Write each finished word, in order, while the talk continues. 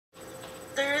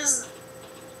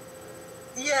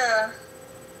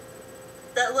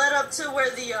got to where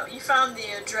the you found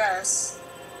the address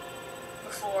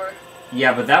before.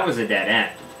 Yeah, but that was a dead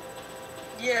end.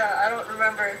 Yeah, I don't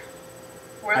remember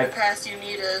where the path you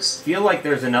need is. Feel like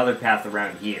there's another path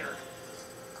around here.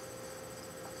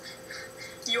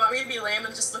 Do you want me to be lame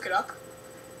and just look it up?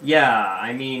 Yeah,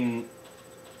 I mean,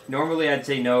 normally I'd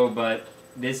say no, but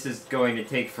this is going to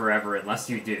take forever unless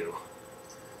you do.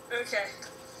 Okay.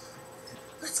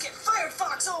 Let's get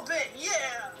Firefox open,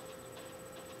 yeah!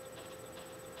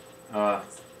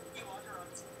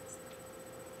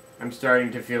 I'm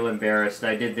starting to feel embarrassed.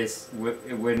 I did this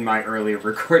in my earlier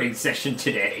recording session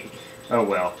today. Oh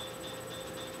well.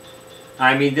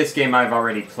 I mean, this game I've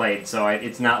already played, so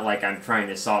it's not like I'm trying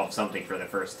to solve something for the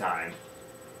first time.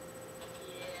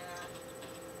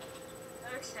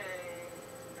 Yeah. Okay.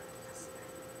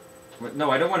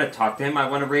 No, I don't want to talk to him. I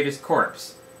want to raid his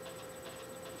corpse.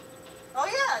 Oh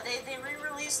yeah, they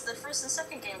re-released the first and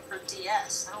second game for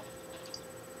DS. Oh.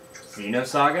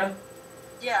 Xenosaga?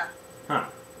 Yeah. Huh.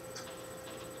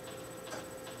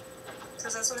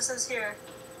 Because that's what it says here.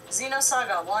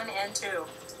 Xenosaga 1 and 2.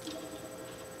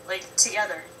 Like,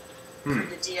 together. For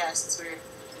the DS, it's weird.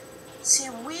 See,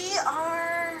 we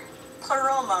are...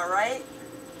 Paroma, right?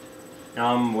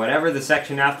 Whatever the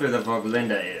section after the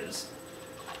Voglinda is.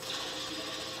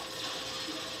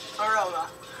 Paroma.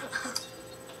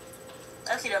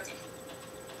 Okie dokie.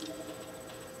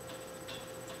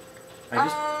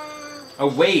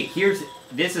 Oh wait,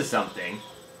 this is something.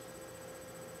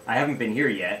 I haven't been here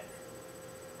yet.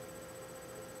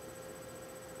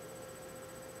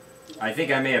 I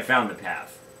think I may have found the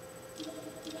path.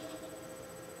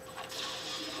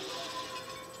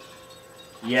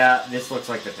 Yeah, this looks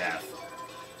like the path.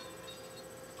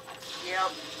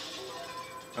 Yep.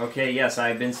 Okay, yes,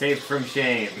 I've been saved from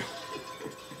shame.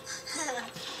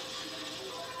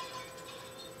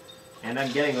 And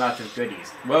I'm getting lots of goodies.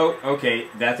 Whoa, okay,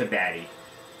 that's a baddie.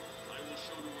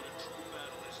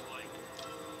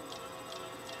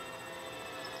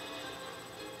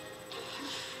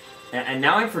 And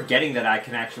now I'm forgetting that I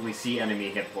can actually see enemy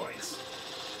hit points.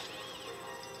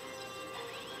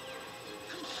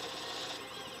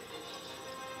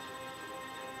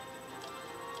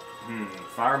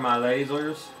 Fire my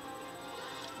lasers?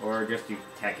 Or just do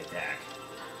tech attack?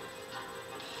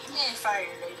 Fire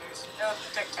your lasers. Oh,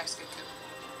 tech attack's good too.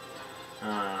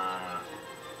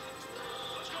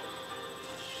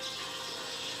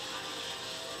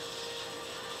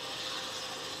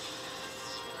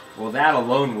 Well, that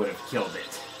alone would have killed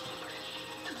it.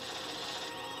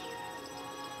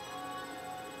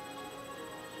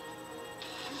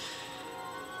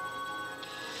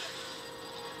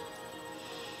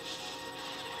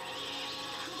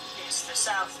 It's the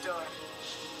south door.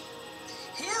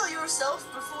 Heal yourself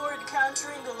before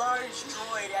encountering a large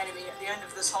droid enemy at the end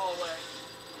of this hallway.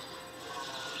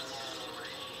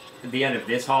 At the end of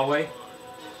this hallway?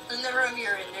 In the room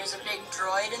you're in, there's a big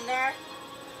droid in there.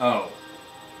 Oh.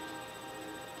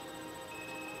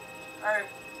 Or,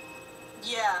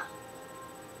 yeah.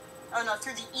 Oh no,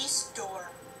 through the east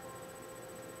door.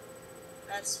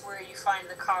 That's where you find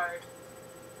the card.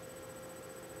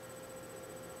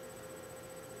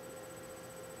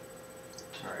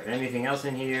 Alright, anything else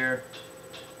in here?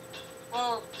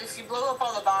 Well, if you blow up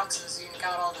all the boxes, you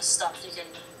got all the stuff, you can...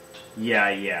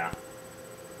 Yeah.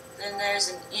 Then there's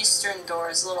an eastern door,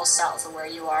 it's a little south of where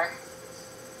you are.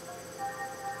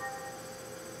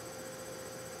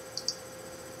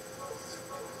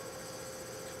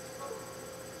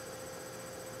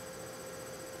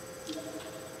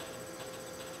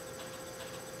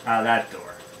 Ah, that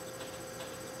door.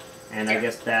 And I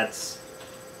guess that's...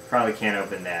 Probably can't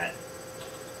open that.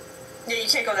 Yeah, you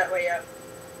can't go that way yet.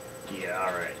 Yeah,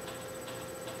 alright.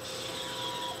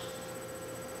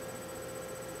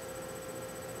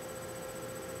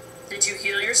 Did you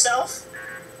heal yourself?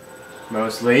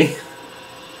 Mostly.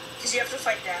 Because you have to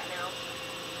fight that now.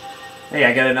 Hey,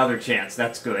 I got another chance.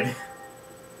 That's good.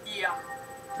 Yeah.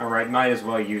 Alright, might as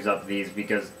well use up these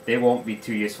because they won't be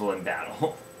too useful in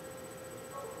battle.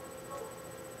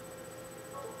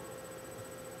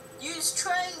 Use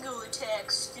triangle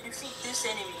attacks to defeat this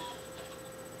enemy.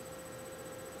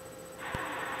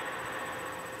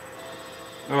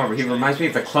 Oh, he reminds me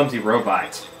of the clumsy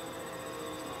robot.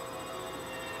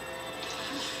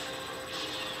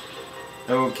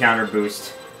 Oh, counter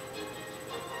boost.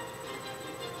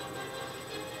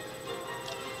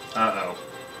 Uh-oh.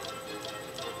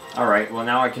 Alright, well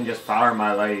now I can just fire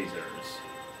my lasers.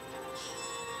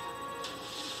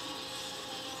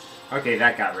 Okay,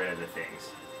 that got rid of the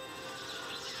things.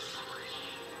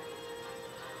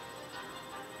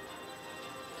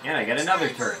 And I get another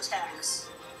turret. Attacks.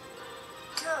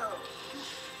 Go.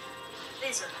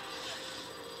 Laser.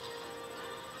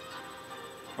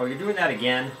 Oh, you're doing that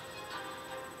again?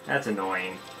 That's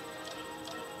annoying.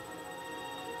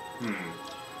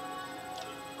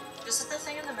 Just hit the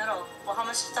thing in the middle. Well, how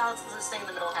much health does this thing in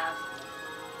the middle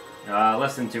have?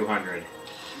 Less than 200.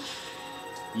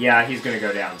 Yeah, he's gonna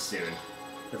go down soon.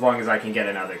 As long as I can get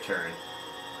another turn.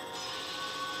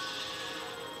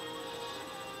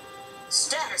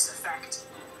 Status effect.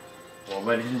 Well,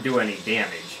 but it didn't do any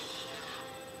damage.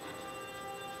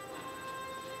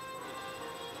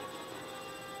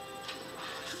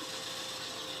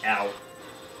 Ow.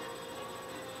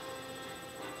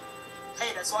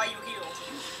 Hey, that's why you healed.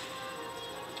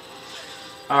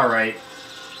 Alright.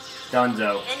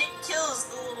 Dunzo. And it kills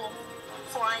the little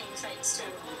flying things,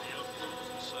 too.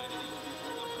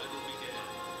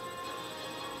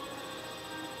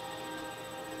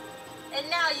 And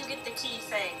now you get the key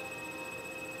thing.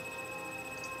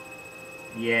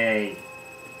 Yay.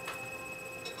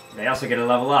 They also get a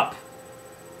level up.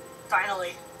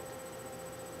 Finally.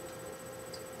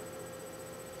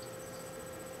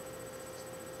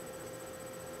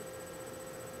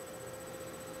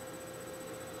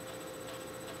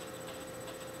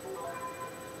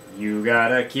 You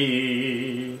got a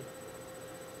key.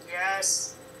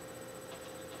 Yes.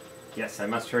 Yes, I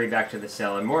must hurry back to the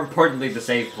cell, and more importantly, the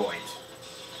save point.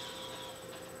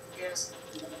 Yes.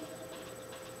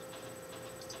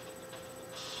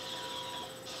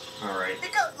 Alright.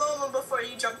 Pick up MOMO before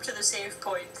you jump to the save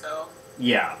point, though.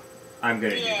 Yeah, I'm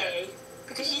gonna do that. Yay.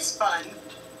 Because he's fun.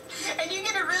 And you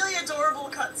get a really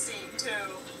adorable cutscene,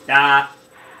 too. Ah!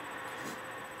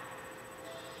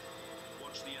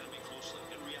 Watch the enemy closely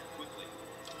and react quickly.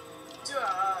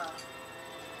 Duh.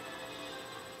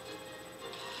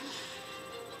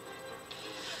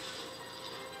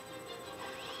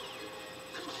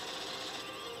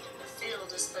 The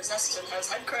field is possessed and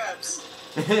has head crabs.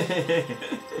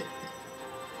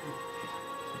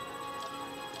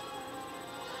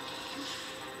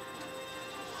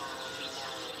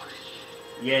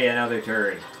 Yay, another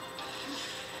turn.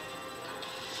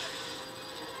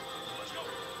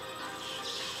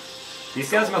 These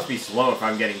guys must be slow if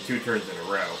I'm getting 2 turns in a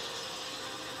row.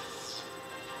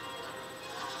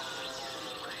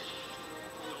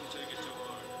 Don't take it too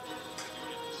hard.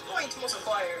 Point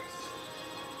multiplier.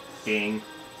 Ding.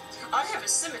 I have a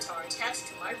scimitar attached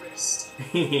to my wrist.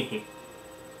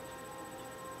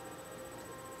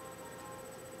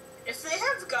 If they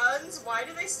have guns, why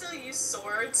do they still use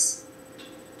swords?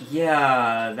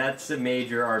 Yeah, that's a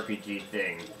major RPG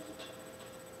thing.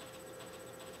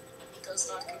 Does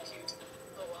not compute.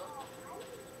 Oh well.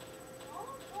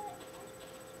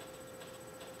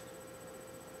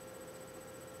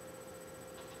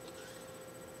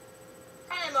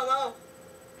 Hi, Momo.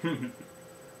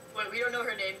 Wait, we don't know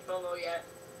her name, Momo, yet.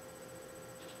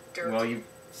 Dirt. Well, you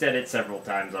said it several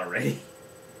times already.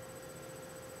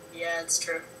 Yeah, it's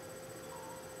true.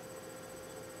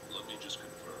 Let me just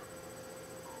confirm.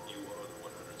 You are the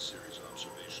 100 series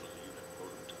observational unit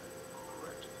prototype,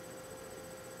 correct?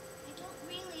 I don't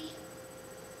really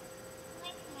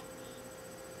like that name.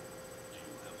 Do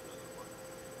you have another one?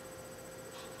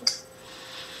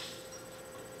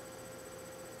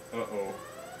 Uh-oh.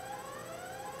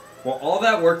 Well, all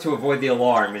that work to avoid the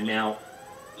alarm, and now...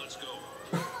 Let's go.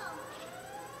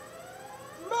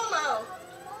 Momo!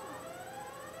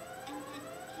 And then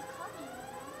he called me Momo.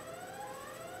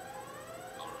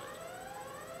 Alright.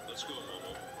 Let's go,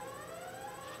 Momo.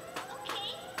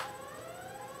 Okay.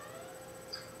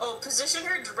 Oh, position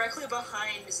her directly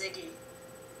behind Ziggy.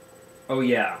 Oh,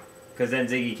 yeah. Because then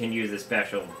Ziggy can use the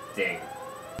special thing.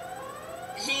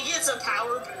 He gets a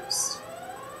power boost.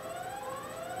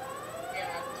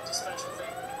 Yeah, the special thing.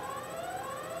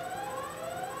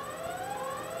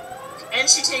 And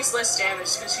she takes less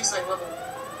damage because she's like level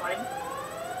 1.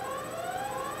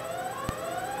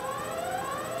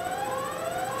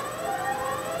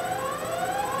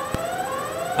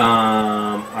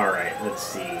 Alright, let's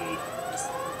see.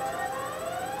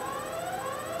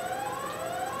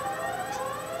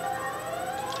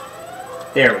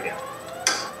 There we go.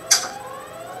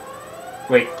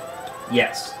 Wait.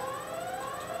 Yes.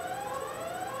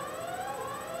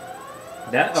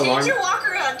 That alarm... Change your walk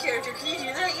around character. Can you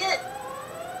do that yet?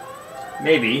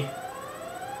 Maybe.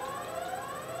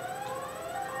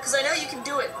 Because I know you can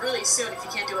do it really soon if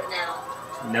you can't do it now.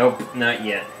 Nope, not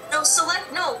yet.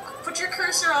 No, put your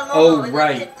cursor on Momo Oh, and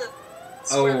right. then hit the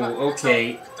square button. Oh, That's how okay.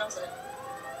 it does it.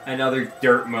 Another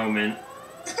dirt moment.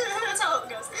 That's how it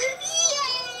goes.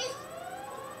 Yay!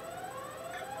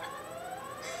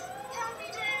 Happy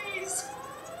days!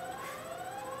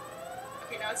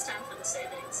 Okay, now it's time for the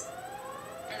savings.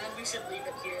 And then we should leave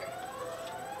it here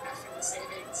after the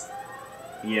savings.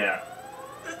 Yeah.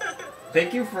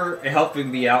 Thank you for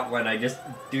helping me out when I just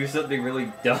do something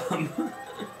really dumb. Oh,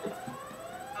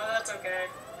 that's okay.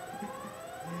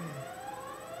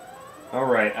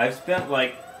 Alright, I've spent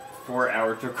like 4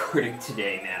 hours recording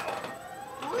today now.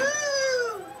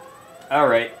 Woo!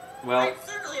 Alright, I well...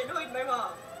 thoroughly annoyed my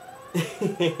mom.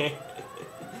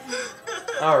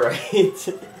 Alright.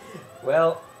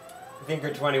 Well, Thinker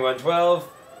 2112,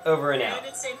 over and out. And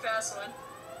insane fast one.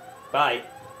 Bye.